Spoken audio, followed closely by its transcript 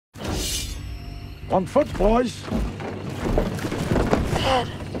On foot, boys. Dad,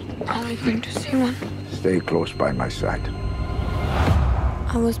 are we going to see one? Stay close by my side.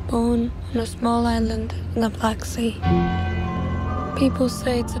 I was born on a small island in the Black Sea. People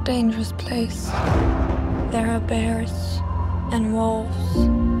say it's a dangerous place. There are bears and wolves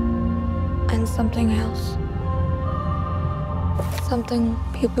and something else. Something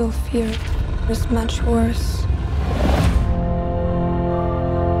people fear is much worse.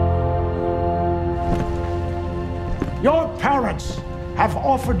 Your parents have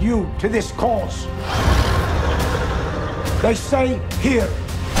offered you to this cause. They say, here,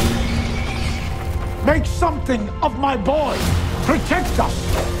 make something of my boy. Protect us.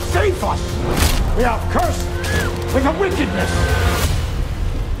 Save us. We are cursed with a wickedness.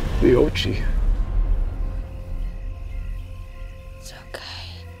 The Ochi. It's okay.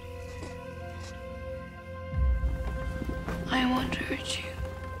 I won't hurt you.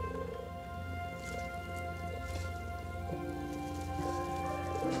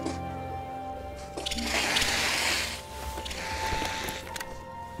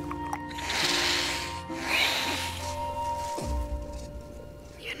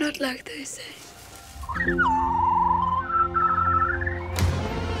 You're not like they say.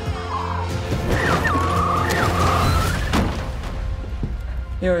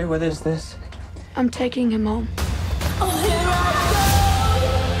 Yuri, what is this? I'm taking him home.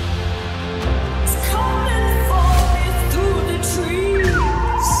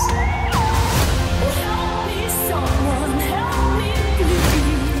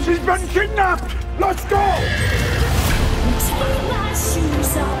 She's been kidnapped. Let's go.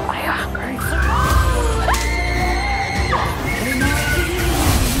 Are you hungry?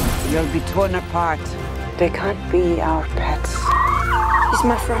 You'll be torn apart. They can't be our pets. He's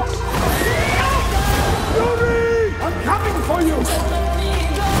my friend. Yuri! I'm coming for you.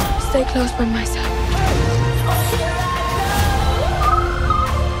 Stay close by my side.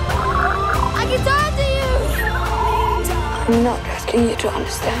 I can talk to you! I'm not asking you to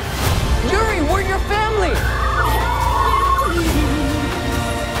understand. Yuri, we're your family!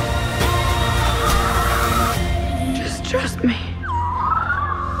 Just trust me.